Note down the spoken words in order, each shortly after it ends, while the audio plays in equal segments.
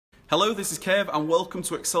Hello, this is Kev and welcome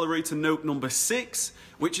to Accelerator Note number 6,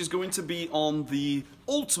 which is going to be on the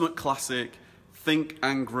ultimate classic, Think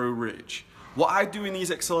and Grow Rich. What I do in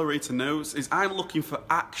these Accelerator Notes is I'm looking for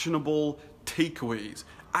actionable takeaways,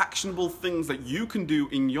 actionable things that you can do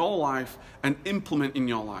in your life and implement in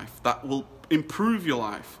your life that will improve your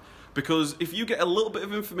life. Because if you get a little bit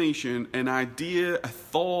of information, an idea, a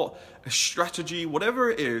thought, a strategy, whatever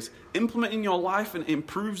it is, implement in your life and it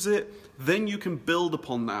improves it, then you can build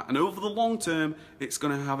upon that. And over the long term, it's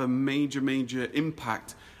going to have a major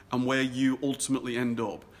impact on where you ultimately end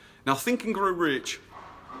up. Now, Think and Grow Rich,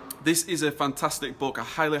 this is a fantastic book. I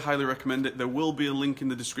highly recommend it. There will be a link in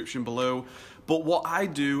the description below. But what I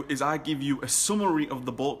do is I give you a summary of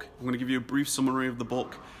the book. I'm going to give you a brief summary of the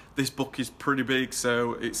book. This book is pretty big,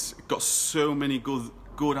 so it's got so many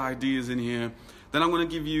good ideas in here. Then I'm going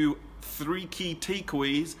to give you 3 key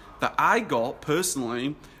takeaways that I got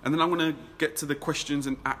personally, and then I'm going to get to the questions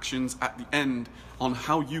and actions at the end on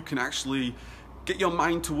how you can actually get your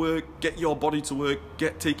mind to work, get your body to work,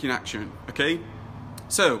 get taking action, okay?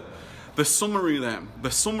 So, the summary then.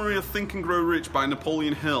 The summary of Think and Grow Rich by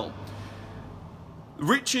Napoleon Hill.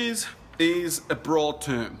 Riches is a broad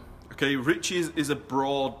term. Okay, riches is a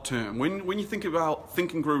broad term. When you think about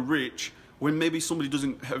Think and Grow Rich, when maybe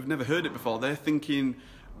somebody have never heard it before, they're thinking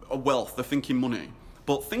wealth, they're thinking money.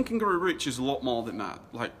 But Think and Grow Rich is a lot more than that.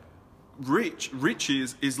 Like,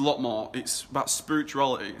 riches is a lot more. It's about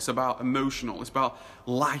spirituality, it's about emotional, it's about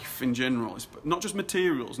life in general. It's not just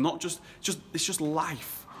materials, it's just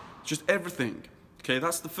life, it's just everything. Okay,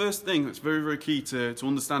 that's the first thing that's very key to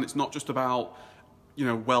understand. It's not just about, you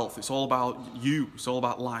know, wealth, it's all about you, it's all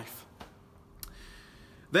about life.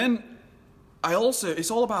 Then it's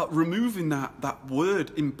all about removing that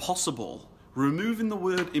word impossible. Removing the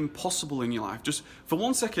word impossible in your life. Just for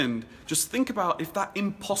 1 second, just think about if that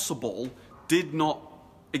impossible did not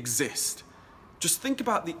exist. Just think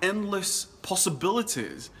about the endless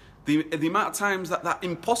possibilities, the amount of times that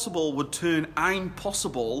impossible would turn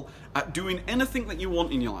impossible at doing anything that you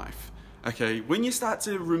want in your life. Okay, when you start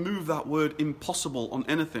to remove that word impossible on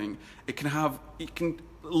anything, it can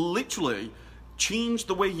literally change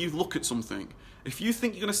the way you look at something. If you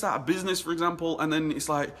think you're going to start a business, for example, and then it's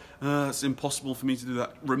like, it's impossible for me to do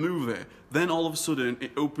that, remove it. Then all of a sudden,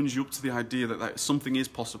 it opens you up to the idea that something is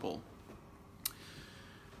possible.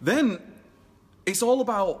 Then, it's all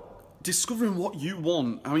about discovering what you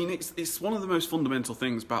want. I mean, it's one of the most fundamental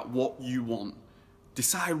things about what you want.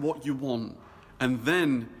 Decide what you want. And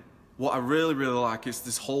then, what I really like is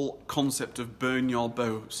this whole concept of burn your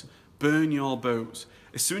boats. Burn your boats.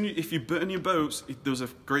 If you burn your boats, there's a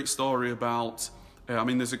great story about,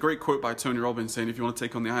 there's a great quote by Tony Robbins saying, if you want to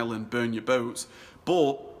take on the island, burn your boats.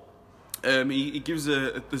 But he gives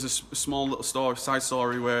there's a small little side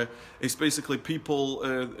story where it's basically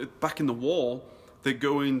people, back in the war, they're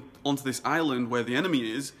going onto this island where the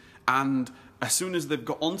enemy is, and as soon as they've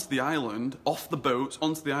got onto the island, off the boats,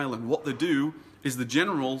 onto the island, what they do is the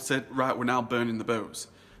general said, right, we're now burning the boats.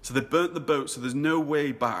 So they burnt the boats, so there's no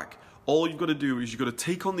way back. All you've got to do is you've got to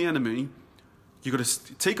take on the enemy, you've got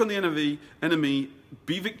to take on the enemy,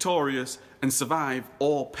 be victorious, and survive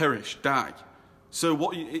or perish, die. So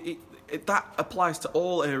that applies to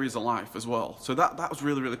all areas of life as well. So that was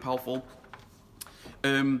really powerful.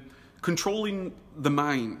 Controlling the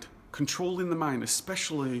mind,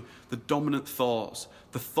 especially the dominant thoughts,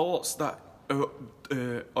 the thoughts that are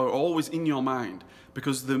always in your mind,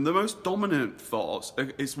 because the most dominant thoughts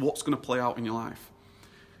is what's going to play out in your life.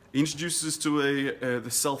 He introduces us to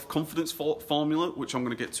the self-confidence formula, which I'm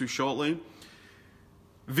going to get to shortly.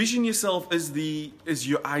 Vision yourself as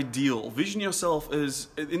your ideal. Vision yourself as,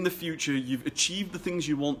 in the future, you've achieved the things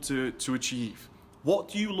you want to achieve. What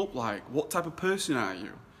do you look like? What type of person are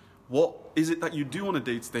you? What is it that you do on a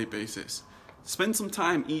day-to-day basis? Spend some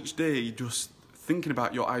time each day just thinking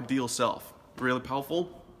about your ideal self. Really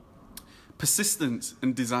powerful. Persistence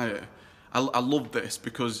and desire. I love this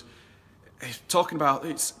because talking about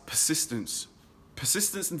it's persistence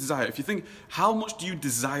and desire. If you think, how much do you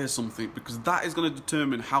desire something? Because that is going to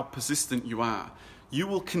determine how persistent you are. You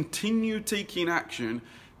will continue taking action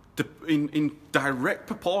in direct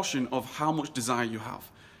proportion of how much desire you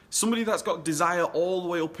have. Somebody that's got desire all the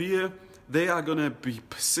way up here, they are going to be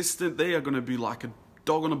persistent. They are going to be like a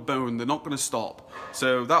dog on a bone. They're not going to stop.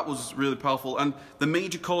 So that was really powerful. And the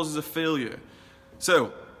major causes of failure.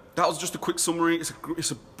 So that was just a quick summary.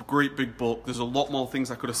 It's a great big book. There's a lot more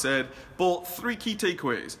things I could have said. But 3 key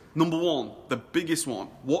takeaways. Number 1, the biggest one.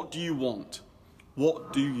 What do you want?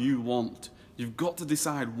 What do you want? You've got to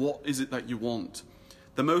decide what is it that you want.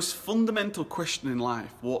 The most fundamental question in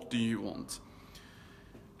life, what do you want?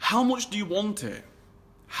 How much do you want it?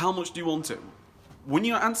 How much do you want it? When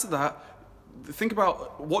you answer that, think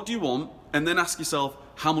about what do you want, and then ask yourself,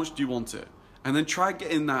 how much do you want it? And then try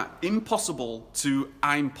getting that impossible to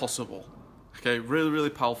I'm possible. Okay, really, really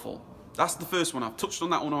powerful. That's the first one. I've touched on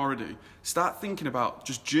that one already. Start thinking about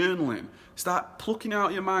just journaling. Start plucking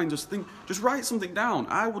out your mind. Just write something down.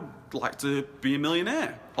 I would like to be a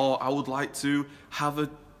millionaire, or I would like to have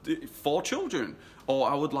 4 children, or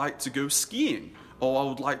I would like to go skiing, or I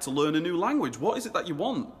would like to learn a new language. What is it that you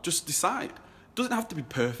want? Just decide. Doesn't have to be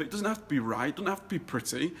perfect. Doesn't have to be right. Doesn't have to be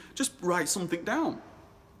pretty. Just write something down.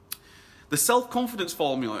 The self-confidence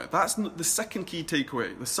formula, that's the second key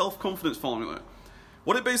takeaway, the self-confidence formula.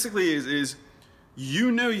 What it basically is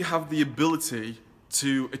you know you have the ability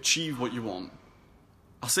to achieve what you want.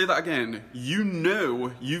 I'll say that again. You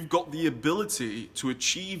know you've got the ability to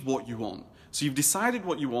achieve what you want. So you've decided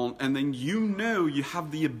what you want, and then you know you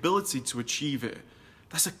have the ability to achieve it.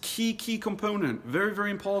 That's a key component, very,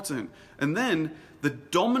 very important. And then the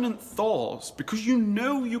dominant thoughts, because you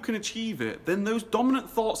know you can achieve it, then those dominant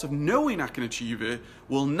thoughts of knowing I can achieve it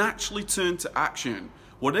will naturally turn to action.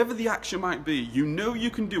 Whatever the action might be, you know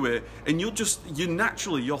you can do it, and your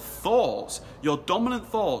thoughts, your dominant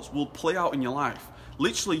thoughts will play out in your life.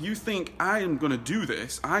 Literally, you think, I am going to do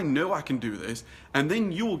this, I know I can do this, and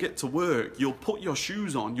then you will get to work, you'll put your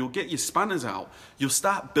shoes on, you'll get your spanners out, you'll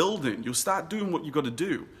start building, you'll start doing what you've got to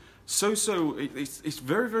do. It's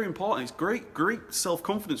very, very important. It's great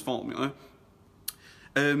self-confidence formula.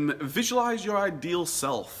 Visualize your ideal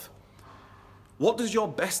self. What does your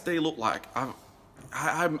best day look like?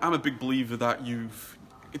 I'm a big believer that you've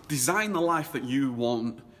designed the life that you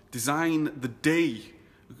want, design the day.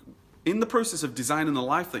 In the process of designing the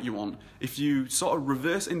life that you want, if you sort of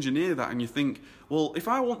reverse engineer that and you think, well, if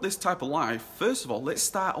I want this type of life, first of all, let's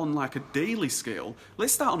start on like a daily scale.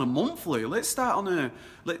 Let's start on a monthly. Let's start on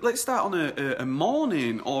a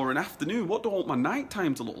morning or an afternoon. What do I want my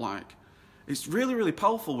nighttime to look like? It's really, really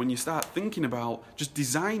powerful when you start thinking about just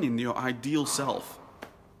designing your ideal self.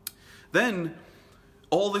 Then,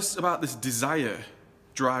 all this about this desire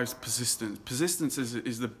drives persistence. Persistence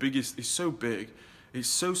is the biggest, it's so big. It's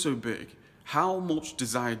so big. How much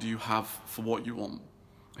desire do you have for what you want?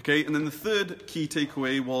 Okay, and then the third key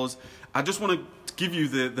takeaway was, I just want to give you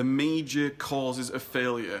the major causes of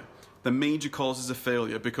failure. The major causes of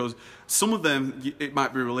failure, because some of them, it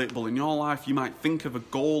might be relatable in your life. You might think of a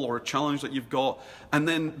goal or a challenge that you've got, and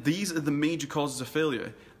then these are the major causes of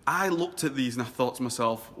failure. I looked at these and I thought to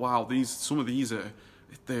myself, wow, some of these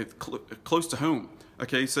they're close to home.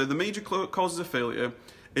 Okay, so the major causes of failure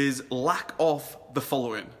is lack of the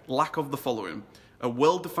following. Lack of the following. A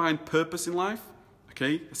well-defined purpose in life.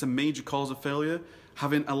 Okay, it's a major cause of failure.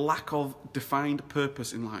 Having a lack of defined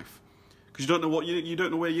purpose in life, because you don't know you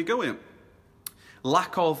don't know where you're going.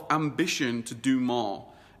 Lack of ambition to do more.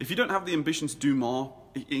 If you don't have the ambition to do more,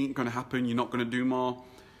 it ain't going to happen. You're not going to do more.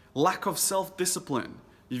 Lack of self-discipline.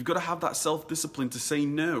 You've got to have that self-discipline to say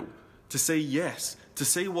no, to say yes, to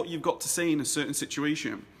say what you've got to say in a certain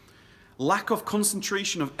situation. Lack of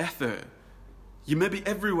concentration of effort. You may be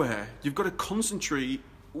everywhere. You've got to concentrate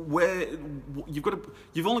where you've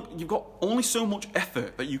got only so much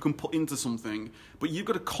effort that you can put into something, but you've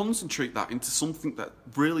got to concentrate that into something that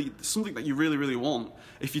you really want.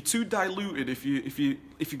 If you're too diluted, if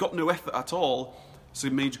you've got no effort at all, it's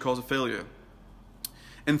a major cause of failure.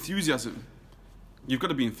 Enthusiasm. You've got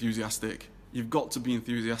to be enthusiastic. You've got to be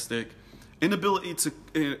enthusiastic. Inability to,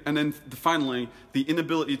 and then finally, the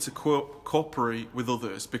inability to cooperate with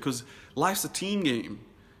others, because life's a team game.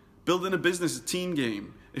 Building a business is a team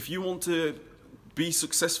game. If you want to be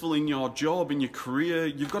successful in your job, in your career,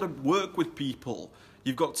 you've got to work with people.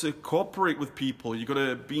 You've got to cooperate with people. You've got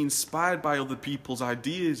to be inspired by other people's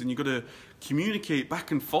ideas, and you've got to communicate back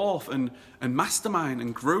and forth and mastermind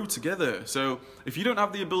and grow together. So if you don't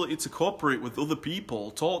have the ability to cooperate with other people,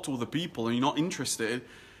 talk to other people, and you're not interested,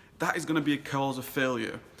 that is going to be a cause of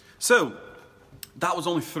failure. So that was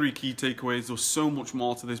only 3 key takeaways. There was so much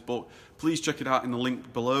more to this book. Please check it out in the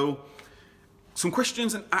link below. Some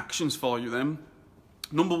questions and actions for you then.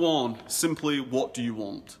 Number 1, simply, what do you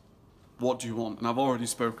want? What do you want? And I've already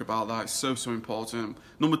spoke about that. It's so important.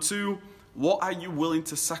 Number 2, what are you willing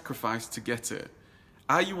to sacrifice to get it?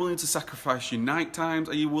 Are you willing to sacrifice your night times?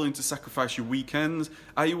 Are you willing to sacrifice your weekends?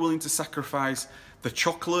 Are you willing to sacrifice the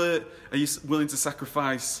chocolate? Are you willing to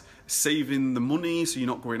sacrifice saving the money so you're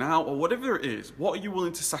not going out, or whatever it is? What are you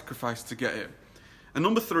willing to sacrifice to get it? And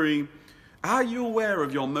number 3, are you aware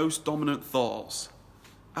of your most dominant thoughts?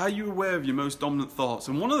 Are you aware of your most dominant thoughts?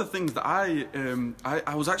 And one of the things that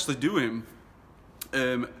I was actually doing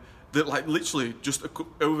that like literally just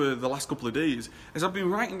over the last couple of days is I've been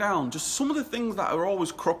writing down just some of the things that are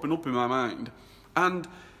always cropping up in my mind. And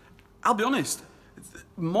I'll be honest,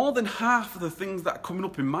 more than half of the things that are coming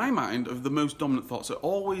up in my mind of the most dominant thoughts are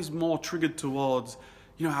always more triggered towards,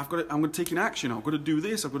 you know, I'm going to take an action, I've got to do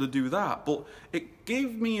this, I've got to do that. But it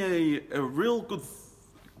gave me a real good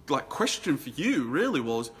like question for you, really,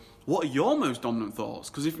 was, what are your most dominant thoughts?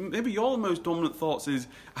 Because if maybe your most dominant thoughts is,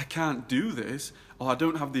 I can't do this, or I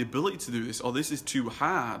don't have the ability to do this, or this is too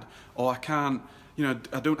hard, or I can't, you know,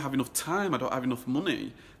 I don't have enough time, I don't have enough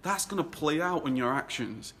money, that's going to play out in your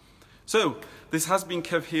actions. So, this has been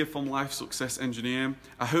Kev here from Life Success Engineer.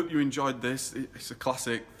 I hope you enjoyed this. It's a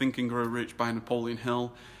classic, Think and Grow Rich by Napoleon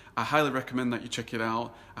Hill. I highly recommend that you check it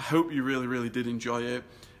out. I hope you really, really did enjoy it.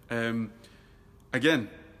 Again,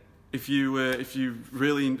 if you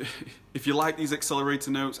like these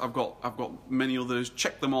accelerator notes, I've got many others.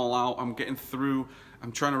 Check them all out.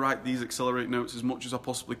 I'm trying to write these accelerator notes as much as I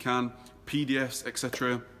possibly can, PDFs,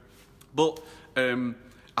 etc. But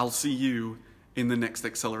I'll see you in the next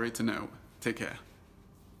accelerator note. Take care.